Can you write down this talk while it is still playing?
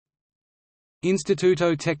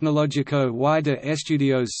Instituto Tecnológico y de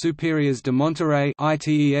Estudios Superiores de Monterrey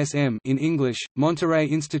 (ITESM) in English, Monterrey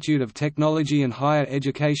Institute of Technology and Higher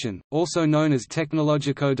Education, also known as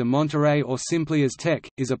Tecnológico de Monterrey or simply as TEC,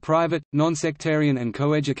 is a private, non-sectarian and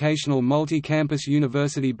coeducational multi-campus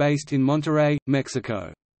university based in Monterrey,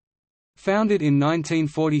 Mexico. Founded in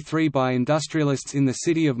 1943 by industrialists in the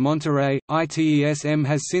city of Monterrey, ITESM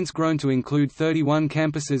has since grown to include 31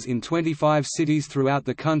 campuses in 25 cities throughout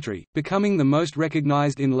the country, becoming the most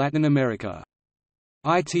recognized in Latin America.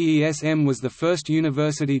 ITESM was the first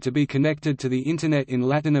university to be connected to the Internet in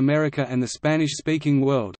Latin America and the Spanish-speaking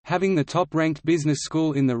world, having the top-ranked business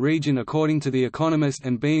school in the region according to The Economist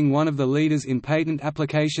and being one of the leaders in patent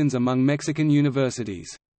applications among Mexican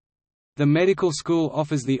universities. The medical school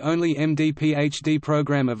offers the only MD-PhD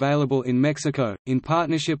program available in Mexico, in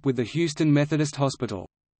partnership with the Houston Methodist Hospital.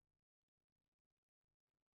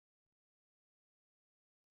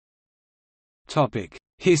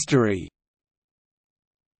 History.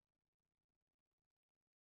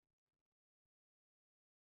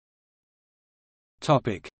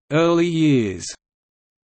 Early years.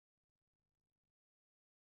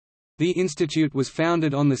 The institute was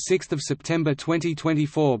founded on 6 September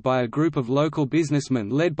 2024 by a group of local businessmen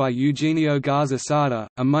led by Eugenio Garza Sada,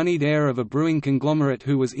 a moneyed heir of a brewing conglomerate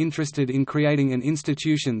who was interested in creating an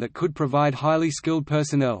institution that could provide highly skilled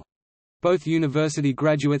personnel—both university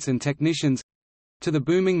graduates and technicians—to the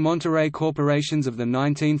booming Monterrey corporations of the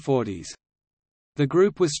 1940s. The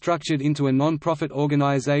group was structured into a non-profit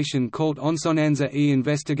organization called Enseñanza y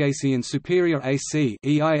Investigación Superior AC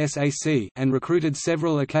 (EISAC) and recruited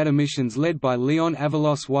several academicians led by Leon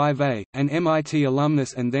Avalos y Vey, an MIT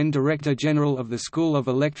alumnus and then Director General of the School of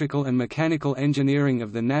Electrical and Mechanical Engineering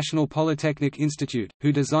of the National Polytechnic Institute,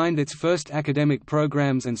 who designed its first academic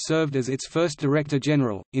programs and served as its first Director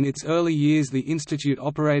General. In its early years, the institute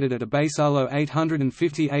operated at a Basalo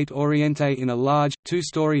 858 Oriente in a large,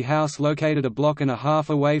 two-story house located a block and a half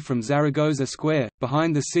away from Zaragoza Square,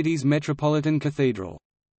 behind the city's Metropolitan Cathedral.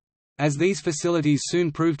 As these facilities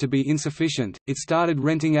soon proved to be insufficient, it started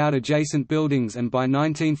renting out adjacent buildings, and by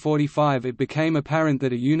 1945 it became apparent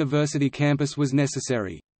that a university campus was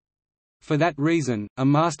necessary. For that reason, a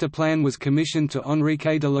master plan was commissioned to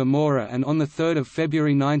Enrique de la Mora, and on 3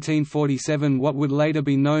 February 1947 what would later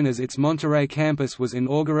be known as its Monterrey campus was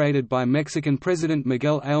inaugurated by Mexican President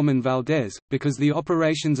Miguel Ailman Valdez. Because the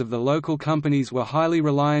operations of the local companies were highly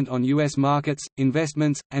reliant on U.S. markets,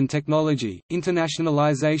 investments, and technology,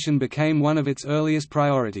 internationalization became one of its earliest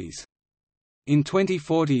priorities. In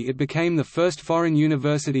 2040 it became the first foreign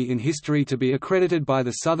university in history to be accredited by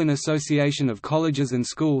the Southern Association of Colleges and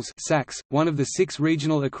Schools (SACS), one of the 6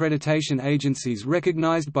 regional accreditation agencies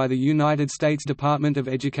recognized by the United States Department of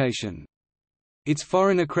Education. Its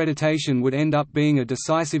foreign accreditation would end up being a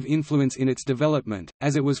decisive influence in its development,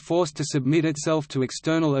 as it was forced to submit itself to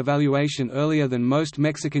external evaluation earlier than most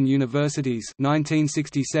Mexican universities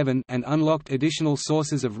 1967 and unlocked additional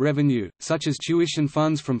sources of revenue, such as tuition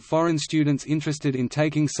funds from foreign students interested in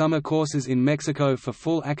taking summer courses in Mexico for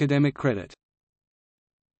full academic credit.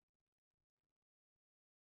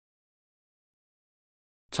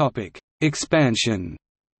 Expansion.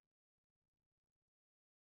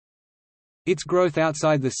 Its growth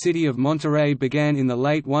outside the city of Monterrey began in the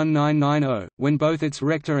late 1990, when both its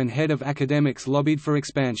rector and head of academics lobbied for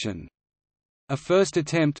expansion. A first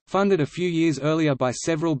attempt, funded a few years earlier by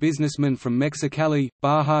several businessmen from Mexicali,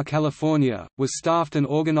 Baja California, was staffed and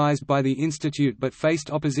organized by the institute but faced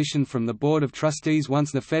opposition from the Board of Trustees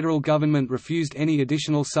once the federal government refused any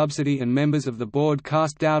additional subsidy, and members of the board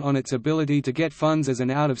cast doubt on its ability to get funds as an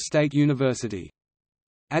out-of-state university.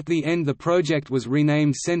 At the end, the project was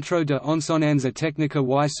renamed Centro de Enseñanza Técnica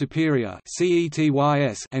y Superior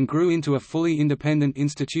 (CETYS) and grew into a fully independent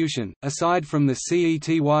institution. Aside from the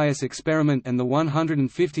CETYS experiment and the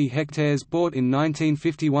 150 hectares bought in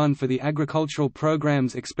 1951 for the agricultural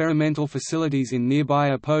program's experimental facilities in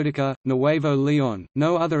nearby Apodaca, Nuevo León,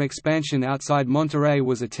 no other expansion outside Monterrey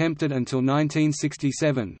was attempted until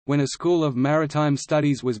 1967, when a School of Maritime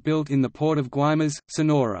Studies was built in the port of Guaymas,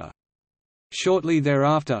 Sonora. Shortly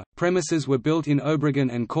thereafter, premises were built in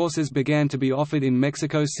Obregón and courses began to be offered in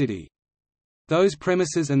Mexico City. Those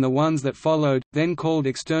premises and the ones that followed, then called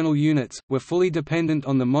external units, were fully dependent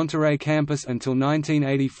on the Monterrey campus until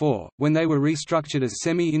 1984, when they were restructured as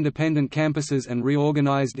semi-independent campuses and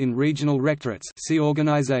reorganized in regional rectorates. See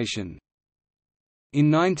organization. In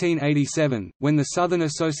 1987, when the Southern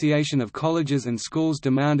Association of Colleges and Schools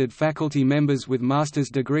demanded faculty members with master's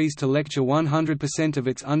degrees to lecture 100% of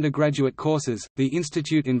its undergraduate courses, the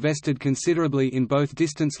institute invested considerably in both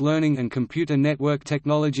distance learning and computer network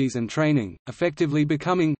technologies and training, effectively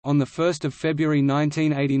becoming, on 1 February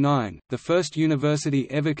 1989, the first university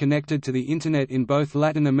ever connected to the Internet in both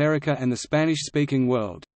Latin America and the Spanish-speaking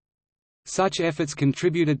world. Such efforts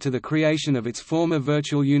contributed to the creation of its former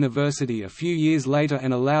virtual university a few years later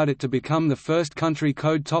and allowed it to become the first country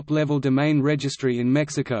code top-level domain registry in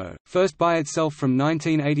Mexico, first by itself from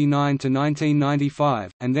 1989 to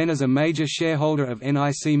 1995, and then as a major shareholder of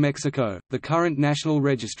NIC Mexico, the current national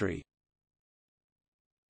registry.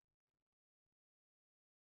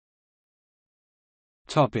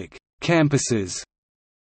 Campuses.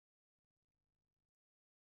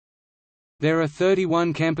 There are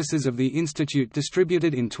 31 campuses of the institute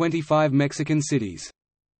distributed in 25 Mexican cities.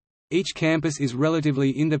 Each campus is relatively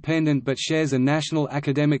independent but shares a national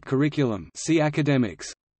academic curriculum. See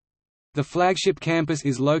academics. The flagship campus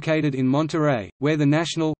is located in Monterrey, where the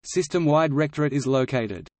national, system-wide rectorate is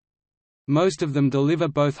located. Most of them deliver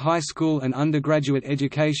both high school and undergraduate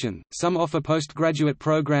education, some offer postgraduate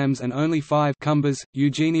programs, and only 5 Cumbres,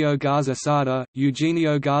 Eugenio Garza Sada,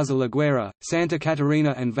 Eugenio Garza Laguera, Santa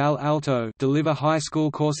Catarina and Val Alto deliver high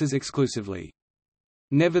school courses exclusively.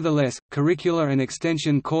 Nevertheless, curricular and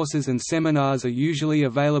extension courses and seminars are usually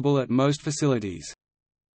available at most facilities.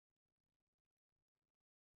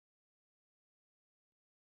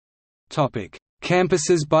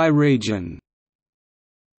 Campuses by region.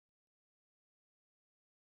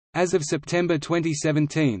 As of September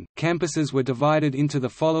 2017, campuses were divided into the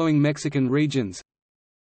following Mexican regions: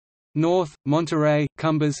 North, Monterrey,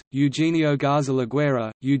 Cumbres, Eugenio Garza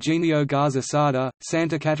Laguera, Eugenio Garza Sada,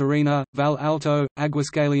 Santa Catarina, Val Alto,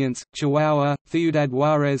 Aguascalientes, Chihuahua, Ciudad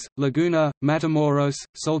Juárez, Laguna, Matamoros,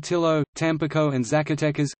 Saltillo, Tampico and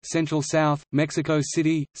Zacatecas, Central South, Mexico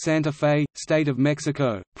City, Santa Fe, State of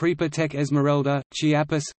Mexico, Prepa Tech Esmeralda,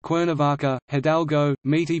 Chiapas, Cuernavaca, Hidalgo,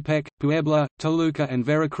 Metepec, Puebla, Toluca and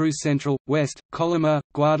Veracruz. Central, West, Colima,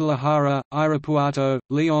 Guadalajara, Irapuato,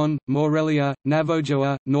 León, Morelia,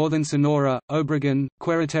 Navojoa, Northern Sonora, Obregón,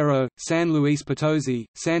 Querétaro, San Luis Potosí,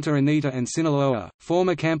 Santa Anita and Sinaloa.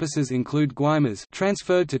 Former campuses include Guaymas,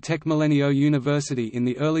 transferred to Tec Milenio University in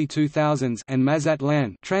the early 2000s, and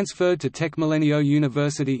Mazatlan, transferred to Tec Milenio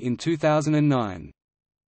University in 2009.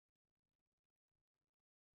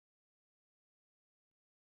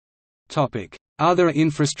 Topic: Other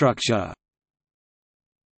infrastructure.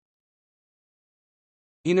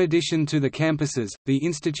 In addition to the campuses, the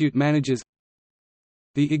institute manages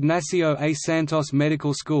the Ignacio A. Santos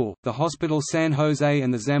Medical School, the Hospital San Jose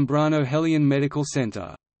and the Zambrano Helian Medical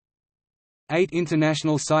Center. 8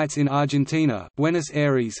 international sites in Argentina: Buenos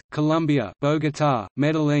Aires, Colombia, Bogotá,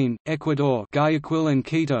 Medellín, Ecuador, Guayaquil and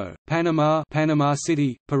Quito, Panama, Panama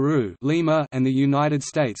City, Peru, Lima, and the United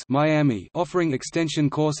States, Miami, offering extension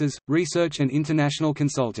courses, research and international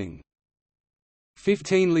consulting.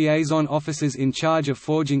 15 liaison officers in charge of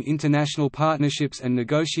forging international partnerships and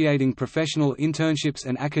negotiating professional internships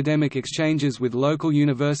and academic exchanges with local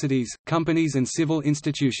universities, companies and civil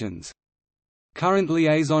institutions. Current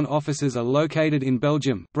liaison officers are located in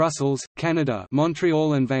Belgium, Brussels, Canada,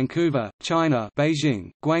 Montreal and Vancouver, China, Beijing,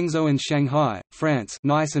 Guangzhou and Shanghai, France,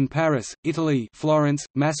 Nice and Paris, Italy, Florence,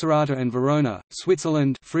 Macerata and Verona,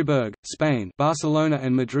 Switzerland, Fribourg, Spain, Barcelona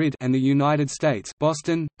and Madrid, and the United States,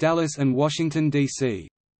 Boston, Dallas and Washington D.C.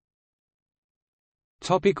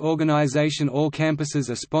 Organization. All campuses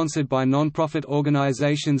are sponsored by non-profit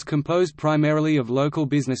organizations composed primarily of local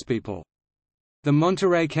businesspeople. The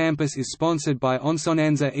Monterrey campus is sponsored by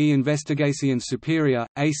Ensonanza e Investigación Superior,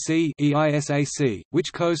 AC EISAC,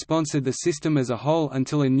 which co-sponsored the system as a whole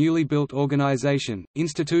until a newly built organization,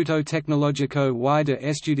 Instituto Tecnológico y de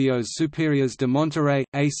Estudios Superiores de Monterrey,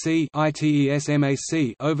 AC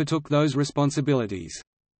ITESMAC, overtook those responsibilities.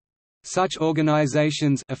 Such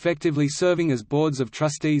organizations, effectively serving as boards of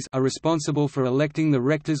trustees, are responsible for electing the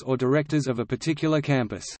rectors or directors of a particular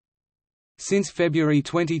campus. Since February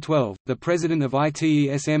 2012, the president of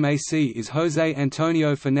ITESMAC is José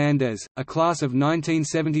Antonio Fernández, a class of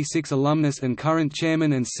 1976 alumnus and current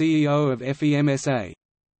chairman and CEO of FEMSA.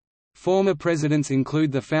 Former presidents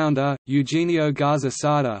include the founder, Eugenio Garza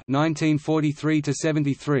Sada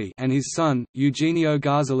 (1943–73), and his son, Eugenio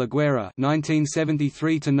Garza Laguera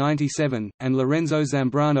 (1973–97), and Lorenzo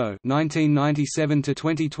Zambrano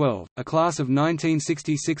 (1997–2012), a class of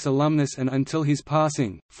 1966 alumnus and until his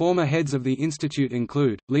passing. Former heads of the institute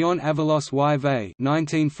include Leon Avalos y Vey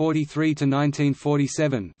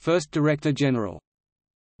 (1943–1947), first director general.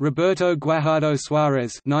 Roberto Guajardo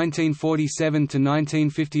Suárez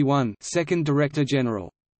 (1947–1951), Second Director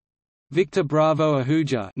General. Victor Bravo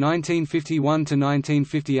Ahuja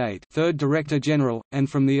 (1951–1958), Third Director General, and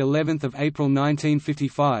from the 11th of April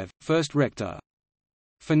 1955, First Rector.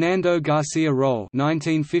 Fernando Garcia Roll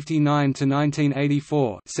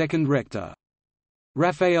 (1959–1984), Second Rector.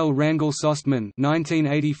 Rafael Rangel Sostman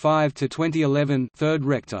 (1985–2011), Third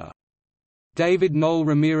Rector. David Noel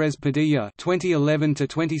Ramirez Padilla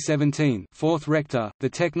 (2011–2017), Fourth Rector. The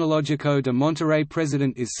Tecnológico de Monterrey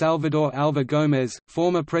president is Salvador Alva Gómez,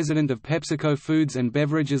 former president of PepsiCo Foods and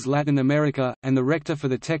Beverages Latin America, and the rector for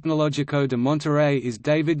the Tecnológico de Monterrey is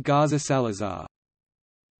David Garza Salazar.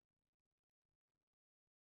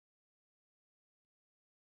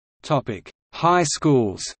 Topic: High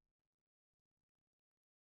schools.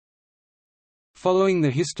 Following the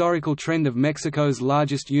historical trend of Mexico's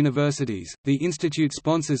largest universities, the institute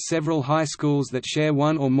sponsors several high schools that share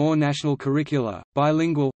one or more national curricula,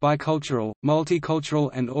 bilingual, bicultural, multicultural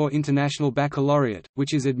and/or international baccalaureate,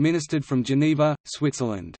 which is administered from Geneva,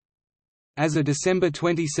 Switzerland. As of December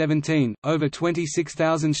 2017, over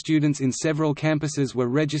 26,000 students in several campuses were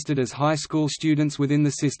registered as high school students within the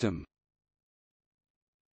system.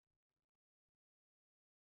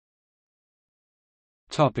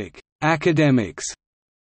 Academics.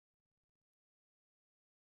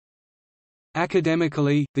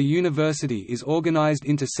 Academically, the university is organized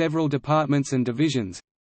into several departments and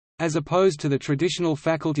divisions—as opposed to the traditional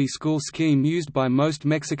faculty school scheme used by most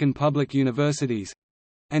Mexican public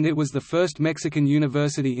universities—and it was the first Mexican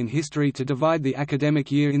university in history to divide the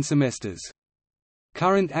academic year in semesters.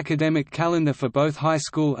 Current academic calendar for both high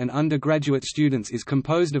school and undergraduate students is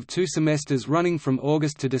composed of 2 semesters running from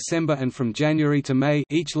August to December and from January to May,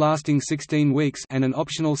 each lasting 16 weeks, and an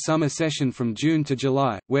optional summer session from June to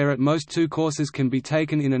July, where at most 2 courses can be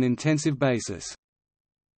taken in an intensive basis.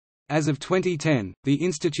 As of 2010, the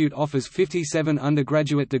institute offers 57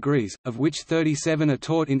 undergraduate degrees, of which 37 are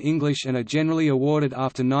taught in English and are generally awarded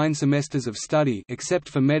after 9 semesters of study except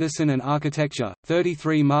for medicine and architecture,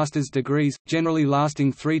 33 master's degrees, generally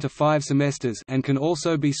lasting 3 to 5 semesters and can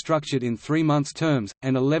also be structured in 3-month terms,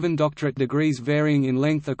 and 11 doctorate degrees varying in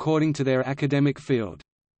length according to their academic field.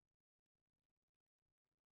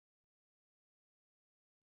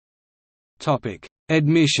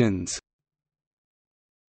 Admissions.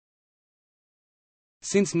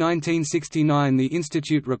 Since 1969, the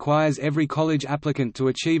institute requires every college applicant to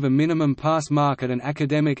achieve a minimum pass mark at an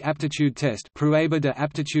academic aptitude test, Prueba de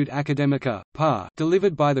Aptitud Académica (PA),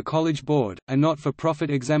 delivered by the College Board, a not-for-profit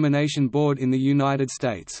examination board in the United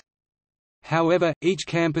States. However, each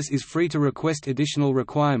campus is free to request additional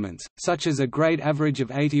requirements, such as a grade average of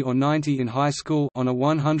 80 or 90 in high school on a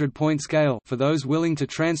 100-point scale for those willing to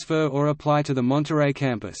transfer or apply to the Monterrey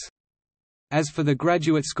campus. As for the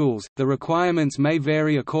graduate schools, the requirements may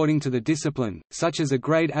vary according to the discipline, such as a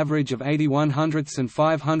grade average of 80 100ths and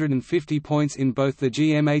 550 points in both the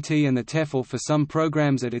GMAT and the TEFL for some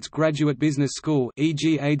programs at its graduate business school,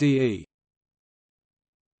 e.g. ADE.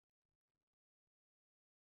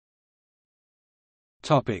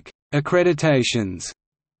 Accreditations.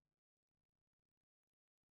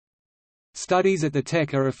 Studies at the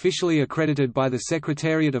TEC are officially accredited by the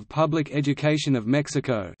Secretariat of Public Education of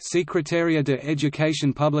Mexico, Secretaría de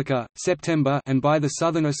Educación Pública, September, and by the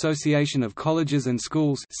Southern Association of Colleges and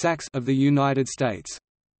Schools (SACS) of the United States.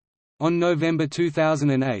 On November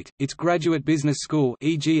 2008, its graduate business school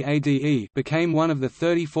e.g. ADE became one of the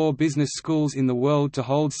 34 business schools in the world to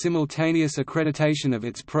hold simultaneous accreditation of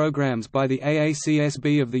its programs by the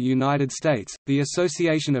AACSB of the United States, the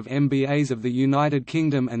Association of MBAs of the United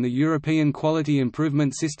Kingdom and the European Quality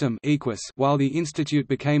Improvement System (EQUIS), while the institute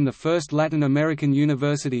became the first Latin American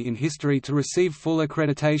university in history to receive full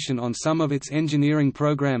accreditation on some of its engineering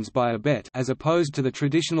programs by ABET, as opposed to the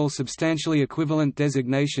traditional substantially equivalent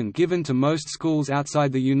designation given to most schools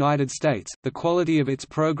outside the United States. The quality of its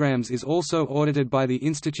programs is also audited by the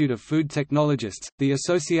Institute of Food Technologists, the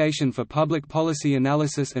Association for Public Policy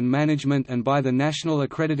Analysis and Management, and by the National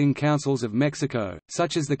Accrediting Councils of Mexico,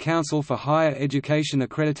 such as the Council for Higher Education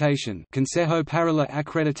Accreditation, Consejo para la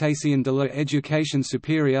Acreditación de la Educación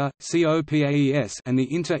Superior, COPAES, and the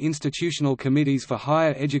Inter-Institutional Committees for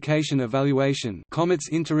Higher Education Evaluation, Comités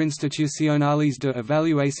Interinstitucionales de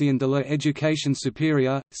Evaluación de la Educación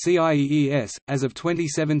Superior, CIEES. As of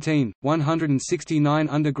 2017, 169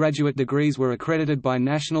 undergraduate degrees were accredited by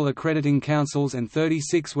national accrediting councils and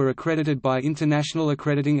 36 were accredited by international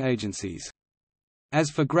accrediting agencies. As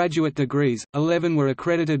for graduate degrees, 11 were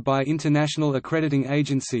accredited by international accrediting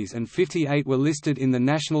agencies and 58 were listed in the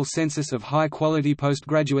National Census of High-Quality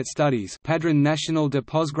Postgraduate Studies Padrón Nacional de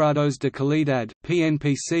Posgrados de Calidad,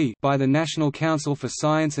 PNPC, by the National Council for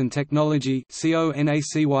Science and Technology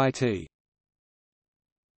CONACYT.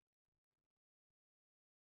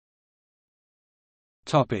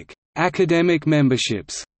 Academic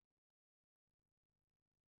memberships.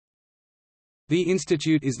 The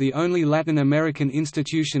institute is the only Latin American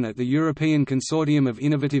institution at the European Consortium of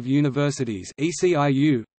Innovative Universities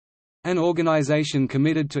 (ECIU), an organization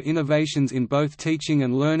committed to innovations in both teaching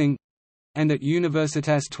and learning, and at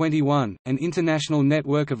Universitas 21, an international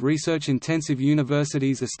network of research-intensive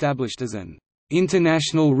universities established as an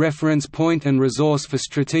international reference point and resource for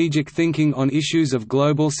strategic thinking on issues of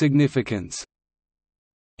global significance.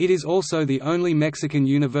 It is also the only Mexican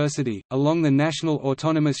university, along the National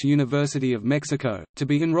Autonomous University of Mexico, to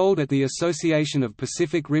be enrolled at the Association of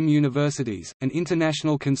Pacific Rim Universities, an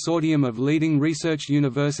international consortium of leading research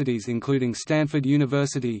universities including Stanford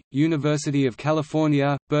University, University of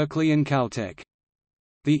California, Berkeley and Caltech.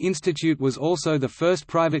 The institute was also the first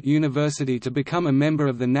private university to become a member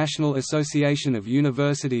of the National Association of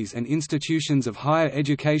Universities and Institutions of Higher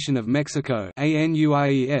Education of Mexico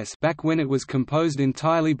back when it was composed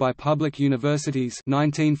entirely by public universities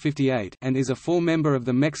 1958, and is a full member of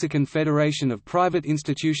the Mexican Federation of Private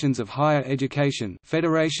Institutions of Higher Education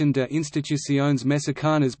Federación de Instituciones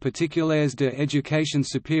Mexicanas Particulares de Educación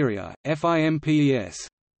Superior, FIMPES.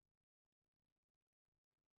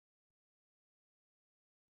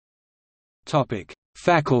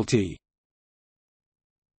 Faculty.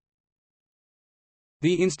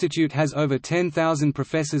 The institute has over 10,000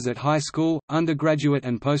 professors at high school, undergraduate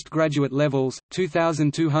and postgraduate levels,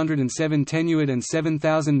 2,207 tenured and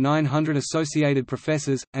 7,900 associated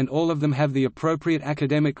professors, and all of them have the appropriate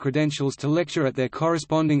academic credentials to lecture at their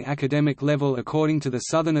corresponding academic level according to the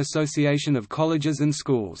Southern Association of Colleges and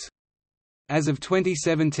Schools. As of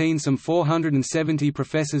 2017, some 470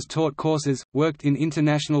 professors taught courses, worked in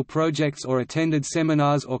international projects or attended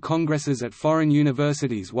seminars or congresses at foreign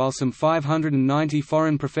universities, while some 590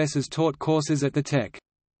 foreign professors taught courses at the Tech.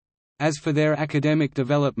 As for their academic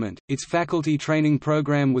development, its faculty training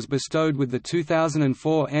program was bestowed with the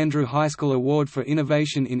 2004 Andrew Heiskell Award for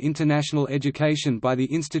Innovation in International Education by the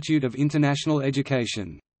Institute of International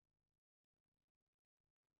Education.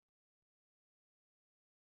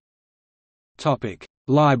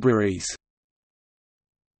 Libraries.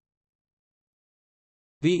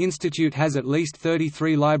 The institute has at least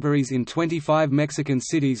 33 libraries in 25 Mexican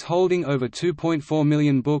cities holding over 2.4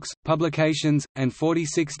 million books, publications, and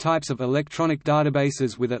 46 types of electronic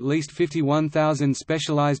databases with at least 51,000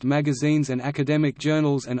 specialized magazines and academic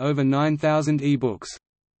journals and over 9,000 e-books.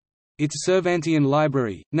 Its Cervantian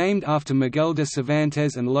Library, named after Miguel de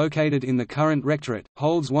Cervantes and located in the current rectorate,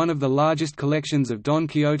 holds one of the largest collections of Don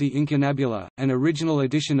Quixote Incunabula, an original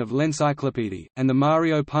edition of L'Encyclopédie, and the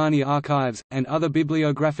Mario Pani archives, and other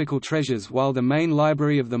bibliographical treasures, while the main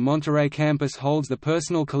library of the Monterrey campus holds the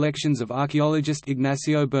personal collections of archaeologist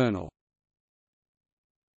Ignacio Bernal.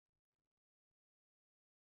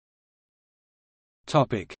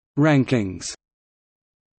 Rankings.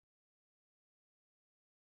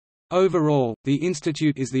 Overall, the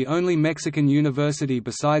institute is the only Mexican university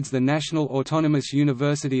besides the National Autonomous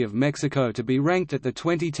University of Mexico to be ranked at the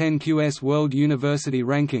 2010 QS World University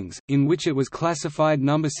Rankings, in which it was classified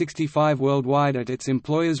number 65 worldwide at its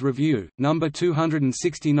Employers Review, number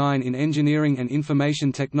 269 in Engineering and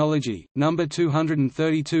Information Technology, number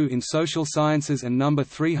 232 in Social Sciences and number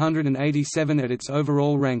 387 at its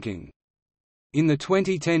overall ranking. In the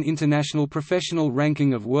 2010 International Professional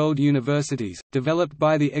Ranking of World Universities, developed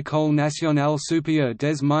by the École Nationale Supérieure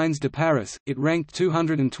des Mines de Paris, it ranked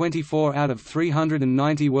 224 out of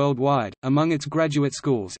 390 worldwide. Among its graduate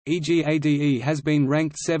schools, EGADE has been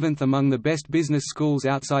ranked 7th among the best business schools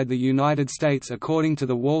outside the United States according to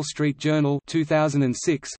The Wall Street Journal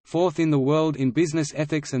 2006, 4th in the world in business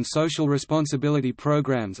ethics and social responsibility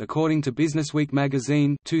programs according to Businessweek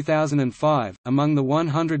magazine 2005, among the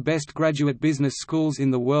 100 best graduate business schools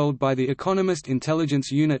in the world by the Economist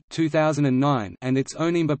Intelligence Unit 2009, and its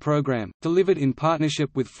ONIMBA program, delivered in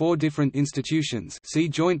partnership with 4 different institutions, see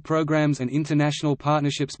Joint Programs and International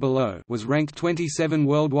Partnerships below, was ranked 27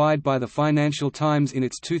 worldwide by the Financial Times in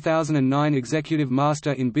its 2009 Executive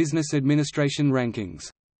Master in Business Administration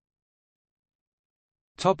rankings.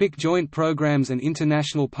 Joint programs and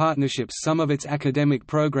international partnerships. Some of its academic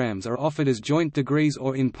programs are offered as joint degrees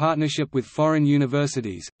or in partnership with foreign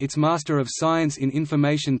universities. Its Master of Science in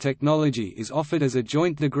Information Technology is offered as a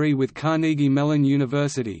joint degree with Carnegie Mellon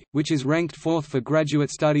University, which is ranked 4th for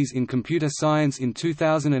graduate studies in computer science in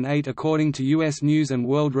 2008 according to U.S. News &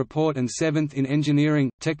 World Report, and 7th in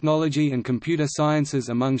engineering, technology and computer sciences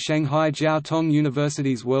among Shanghai Jiao Tong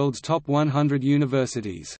University's world's top 100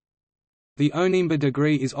 universities. The Onimba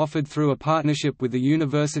degree is offered through a partnership with the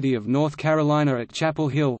University of North Carolina at Chapel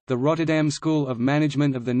Hill, the Rotterdam School of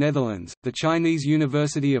Management of the Netherlands, the Chinese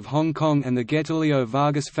University of Hong Kong and the Getulio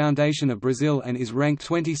Vargas Foundation of Brazil, and is ranked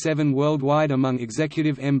 27 worldwide among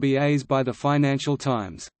executive MBAs by the Financial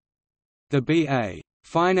Times. The B.A.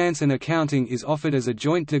 Finance and Accounting is offered as a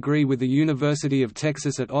joint degree with the University of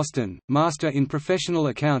Texas at Austin. Master in Professional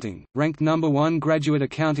Accounting, ranked number 1 graduate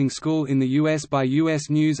accounting school in the U.S. by U.S.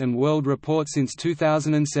 News & World Report since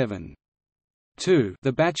 2007. 2.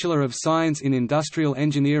 The Bachelor of Science in Industrial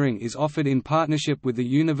Engineering is offered in partnership with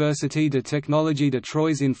the Université de Technologie de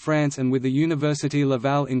Troyes in France and with the Université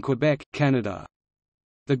Laval in Quebec, Canada.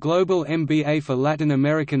 The Global MBA for Latin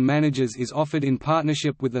American managers is offered in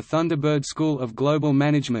partnership with the Thunderbird School of Global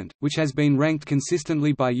Management, which has been ranked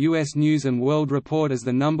consistently by U.S. News & World Report as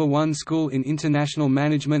the number 1 school in international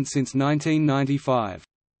management since 1995.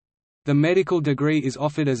 The medical degree is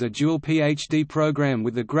offered as a dual PhD program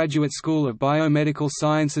with the Graduate School of Biomedical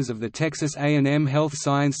Sciences of the Texas A&M Health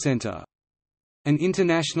Science Center. An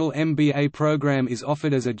international MBA program is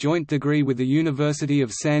offered as a joint degree with the University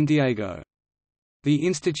of San Diego. The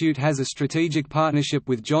institute has a strategic partnership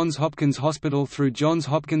with Johns Hopkins Hospital through Johns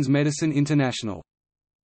Hopkins Medicine International.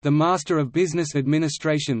 The Master of Business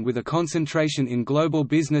Administration with a concentration in Global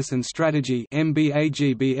Business and Strategy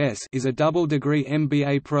 (MBA-GBS) is a double-degree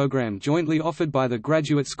MBA program jointly offered by the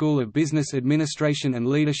Graduate School of Business Administration and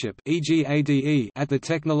Leadership (EGADE) at the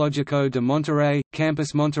Tecnológico de Monterrey,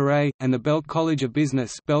 Campus Monterrey, and the Belk College of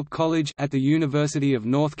Business (Belk College) at the University of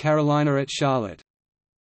North Carolina at Charlotte.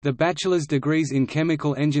 The bachelor's degrees in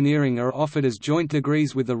chemical engineering are offered as joint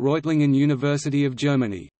degrees with the Reutlingen University of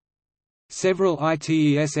Germany. Several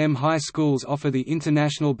ITESM high schools offer the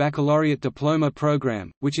International Baccalaureate Diploma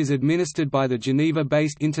program, which is administered by the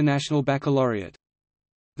Geneva-based International Baccalaureate.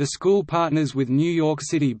 The school partners with New York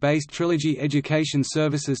City-based Trilogy Education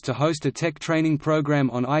Services to host a tech training program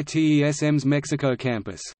on ITESM's Mexico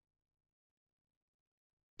campus.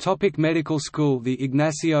 Medical school. The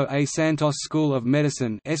Ignacio A. Santos School of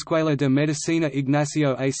Medicine, Escuela de Medicina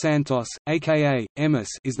Ignacio A. Santos, aka EMIS,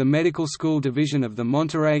 is the medical school division of the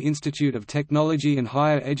Monterrey Institute of Technology and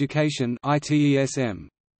Higher Education (ITESM).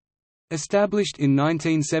 Established in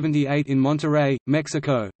 1978 in Monterrey,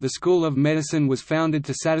 Mexico, the School of Medicine was founded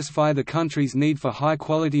to satisfy the country's need for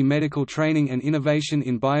high-quality medical training and innovation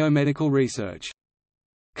in biomedical research.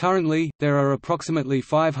 Currently, there are approximately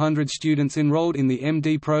 500 students enrolled in the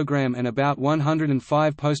MD program and about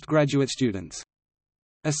 105 postgraduate students.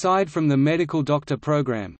 Aside from the medical doctor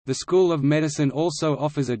program, the School of Medicine also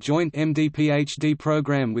offers a joint MD-PhD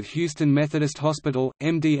program with Houston Methodist Hospital,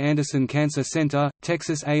 MD Anderson Cancer Center,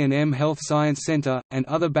 Texas A&M Health Science Center, and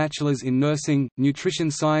other bachelors in nursing, nutrition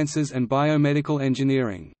sciences and biomedical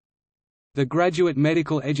engineering. The Graduate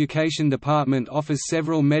Medical Education Department offers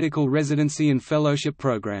several medical residency and fellowship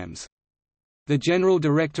programs. The General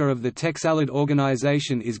Director of the TechSalad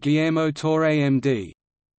organization is Guillermo Torre MD.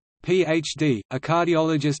 Ph.D., a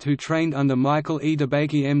cardiologist who trained under Michael E.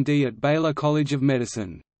 DeBakey MD at Baylor College of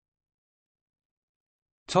Medicine.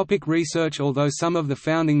 Research. Although some of the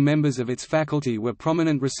founding members of its faculty were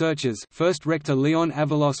prominent researchers, first Rector Leon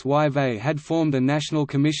Avalos y Vey had formed a national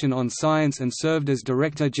commission on science and served as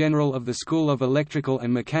Director General of the School of Electrical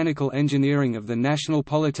and Mechanical Engineering of the National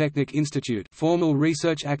Polytechnic Institute. Formal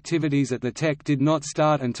research activities at the Tech did not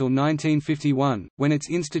start until 1951, when its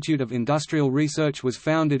Institute of Industrial Research was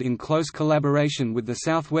founded in close collaboration with the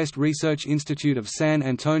Southwest Research Institute of San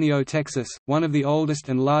Antonio, Texas, one of the oldest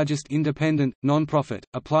and largest independent, non-profit,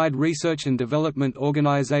 applied research and development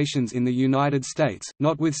organizations in the United States.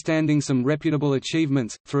 Notwithstanding some reputable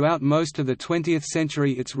achievements, throughout most of the 20th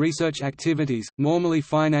century its research activities, normally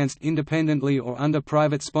financed independently or under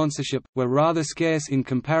private sponsorship, were rather scarce in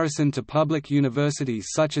comparison to public universities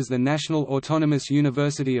such as the National Autonomous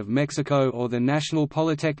University of Mexico or the National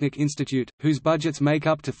Polytechnic Institute, whose budgets make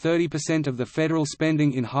up to 30% of the federal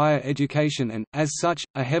spending in higher education and, as such,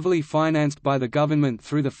 are heavily financed by the government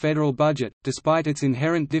through the federal budget. Despite its inherent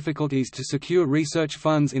inherent difficulties to secure research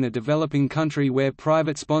funds in a developing country where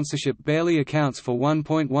private sponsorship barely accounts for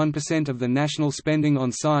 1.1% of the national spending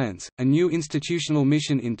on science. A new institutional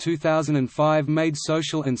mission in 2005 made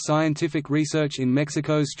social and scientific research in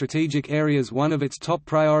Mexico's strategic areas one of its top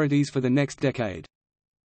priorities for the next decade.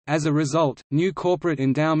 As a result, new corporate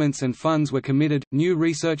endowments and funds were committed, new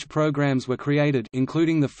research programs were created,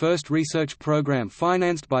 including the first research program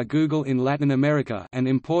financed by Google in Latin America, and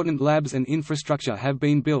important labs and infrastructure have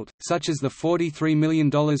been built, such as the $43 million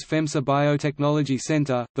FEMSA Biotechnology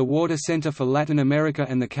Center, the Water Center for Latin America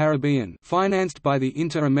and the Caribbean, financed by the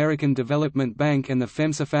Inter-American Development Bank and the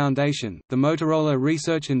FEMSA Foundation, the Motorola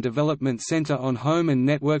Research and Development Center on Home and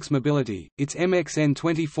Networks Mobility, its MXN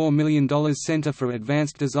 $24 million Center for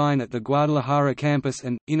Advanced Design at the Guadalajara campus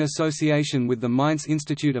and, in association with the Mainz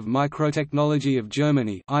Institute of Microtechnology of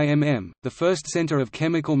Germany (IMM), the first center of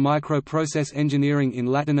chemical microprocess engineering in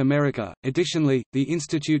Latin America. Additionally, the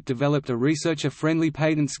institute developed a researcher-friendly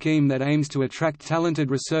patent scheme that aims to attract talented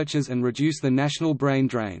researchers and reduce the national brain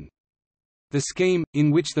drain. The scheme,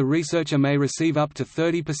 in which the researcher may receive up to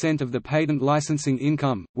 30% of the patent licensing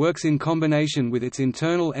income, works in combination with its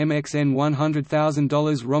internal MXN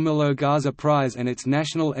 $100,000 Romulo Garza Prize and its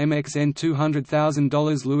national MXN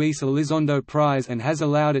 $200,000 Luis Elizondo Prize and has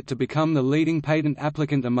allowed it to become the leading patent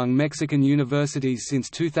applicant among Mexican universities since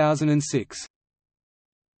 2006.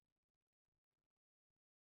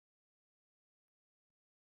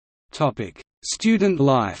 Student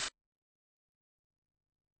life.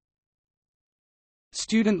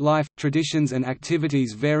 Student life, traditions and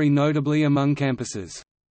activities vary notably among campuses.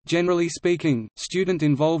 Generally speaking, student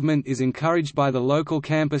involvement is encouraged by the local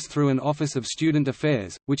campus through an Office of Student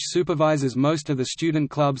Affairs, which supervises most of the student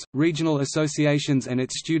clubs, regional associations and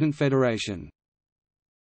its student federation.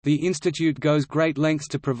 The institute goes great lengths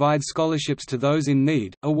to provide scholarships to those in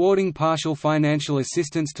need, awarding partial financial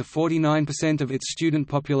assistance to 49% of its student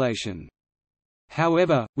population.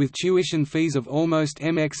 However, with tuition fees of almost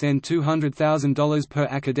MXN $200,000 per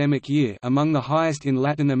academic year, among the highest in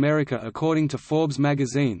Latin America according to Forbes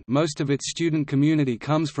magazine, most of its student community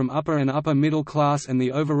comes from upper and upper middle class and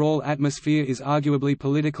the overall atmosphere is arguably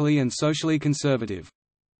politically and socially conservative.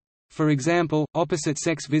 For example,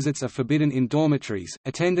 opposite-sex visits are forbidden in dormitories,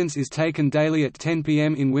 attendance is taken daily at 10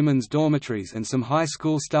 p.m. in women's dormitories and some high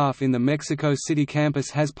school staff in the Mexico City campus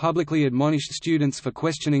has publicly admonished students for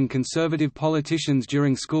questioning conservative politicians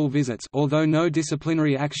during school visits. Although no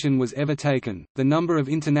disciplinary action was ever taken, the number of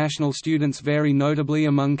international students vary notably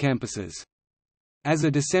among campuses. As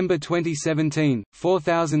of December 2017,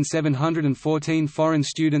 4,714 foreign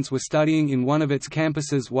students were studying in one of its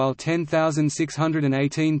campuses while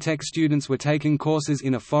 10,618 tech students were taking courses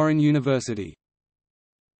in a foreign university.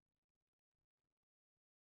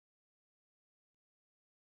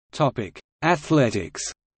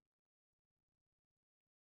 Athletics.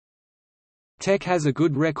 Tech has a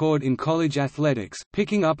good record in college athletics,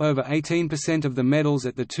 picking up over 18% of the medals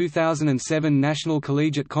at the 2007 National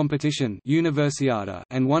Collegiate Competition Universiada,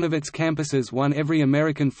 and one of its campuses won every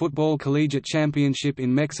American Football Collegiate Championship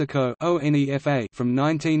in Mexico (ONEFA) from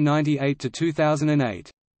 1998 to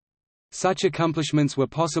 2008. Such accomplishments were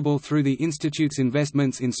possible through the institute's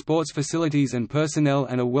investments in sports facilities and personnel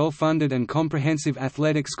and a well-funded and comprehensive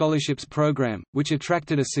athletic scholarships program, which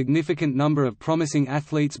attracted a significant number of promising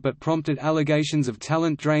athletes but prompted allegations of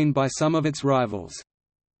talent drain by some of its rivals.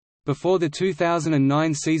 Before the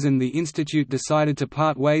 2009 season, the institute decided to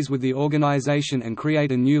part ways with the organization and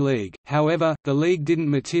create a new league. However, the league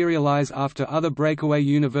didn't materialize after other breakaway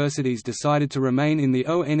universities decided to remain in the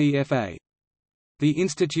ONEFA. The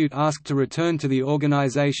institute asked to return to the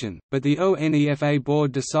organization, but the ONEFA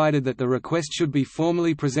board decided that the request should be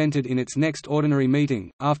formally presented in its next ordinary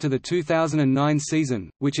meeting. After the 2009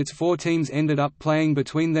 season, which its 4 teams ended up playing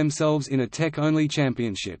between themselves in a tech-only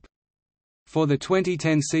championship. For the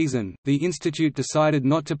 2010 season, the institute decided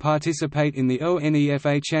not to participate in the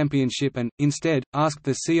ONEFA Championship and, instead, asked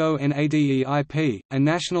the CONADEIP, a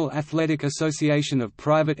National Athletic Association of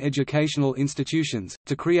Private Educational Institutions,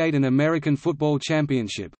 to create an American Football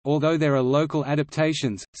Championship. Although there are local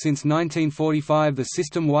adaptations, since 1945 the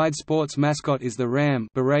system-wide sports mascot is the ram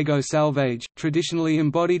Borrego Salvage, traditionally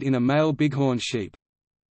embodied in a male bighorn sheep.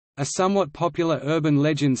 A somewhat popular urban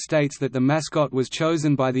legend states that the mascot was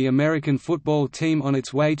chosen by the American football team on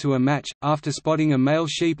its way to a match, after spotting a male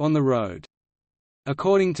sheep on the road.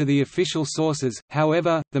 According to the official sources,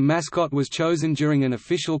 however, the mascot was chosen during an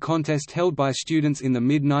official contest held by students in the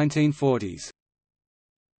mid-1940s.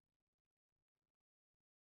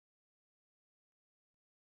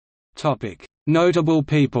 Notable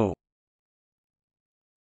people.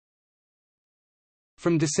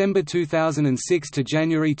 From December 2006 to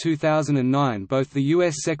January 2009, both the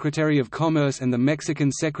U.S. Secretary of Commerce and the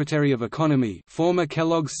Mexican Secretary of Economy, former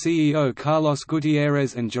Kellogg's CEO Carlos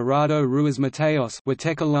Gutierrez and Gerardo Ruiz Mateos, were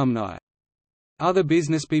Tech alumni. Other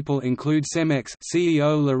businesspeople include Cemex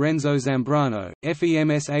CEO Lorenzo Zambrano,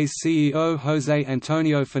 FEMSA's CEO José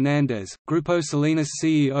Antonio Fernández, Grupo Salinas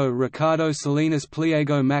CEO Ricardo Salinas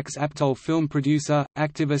Pliego, Max Aptol film producer,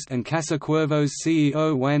 activist, and Casa Cuervo's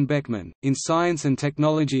CEO Juan Beckman. In science and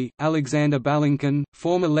technology, Alexander Balinkin,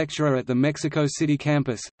 former lecturer at the Mexico City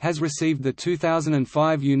campus, has received the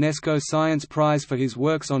 2005 UNESCO Science Prize for his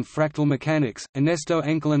works on fractal mechanics. Ernesto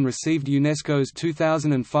Enkelin received UNESCO's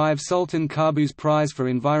 2005 Sultan Qaboos Prize for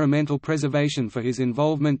Environmental Preservation for his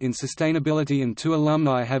involvement in sustainability, and two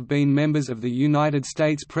alumni have been members of the United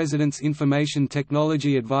States President's Information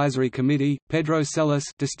Technology Advisory Committee, Pedro Celis,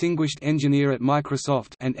 distinguished engineer at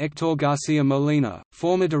Microsoft, and Héctor Garcia Molina,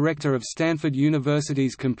 former director of Stanford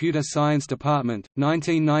University's Computer Science Department,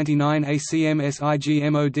 1999 ACM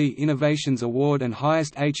SIGMOD Innovations Award and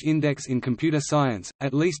highest H-index in computer science.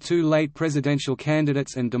 At least two late presidential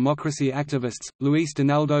candidates and democracy activists, Luis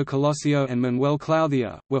Donaldo Colosio and Manuel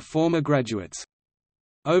Claudia, were former graduates.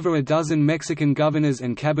 Over a dozen Mexican governors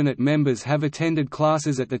and cabinet members have attended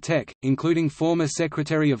classes at the Tech, including former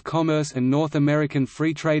Secretary of Commerce and North American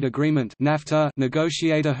Free Trade Agreement (NAFTA)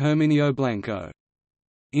 negotiator Herminio Blanco.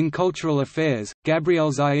 In cultural affairs, Gabriel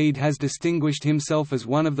Zaid has distinguished himself as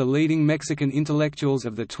one of the leading Mexican intellectuals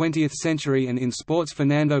of the 20th century, and in sports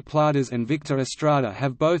Fernando Platas and Victor Estrada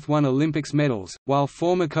have both won Olympics medals, while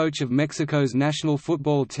former coach of Mexico's national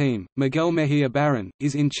football team, Miguel Mejia Barón,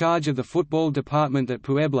 is in charge of the football department at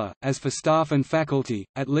Puebla. As for staff and faculty,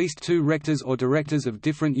 at least two rectors or directors of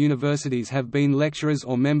different universities have been lecturers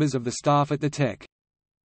or members of the staff at the Tech.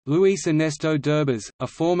 Luis Ernesto Derbez, a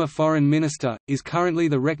former foreign minister, is currently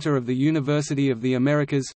the rector of the University of the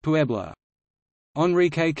Americas, Puebla.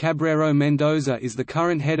 Enrique Cabrero Mendoza is the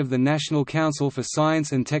current head of the National Council for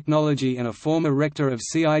Science and Technology and a former rector of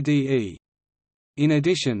CIDE. In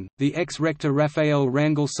addition, the ex-rector Rafael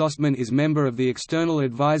Rangel Sostman is member of the External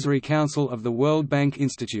Advisory Council of the World Bank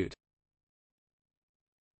Institute.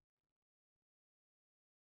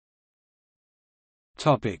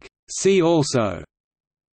 See also: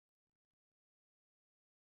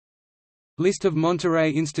 List of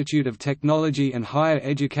Monterrey Institute of Technology and Higher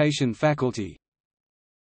Education faculty.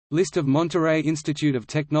 List of Monterrey Institute of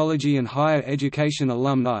Technology and Higher Education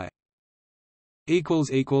alumni.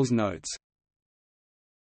 Notes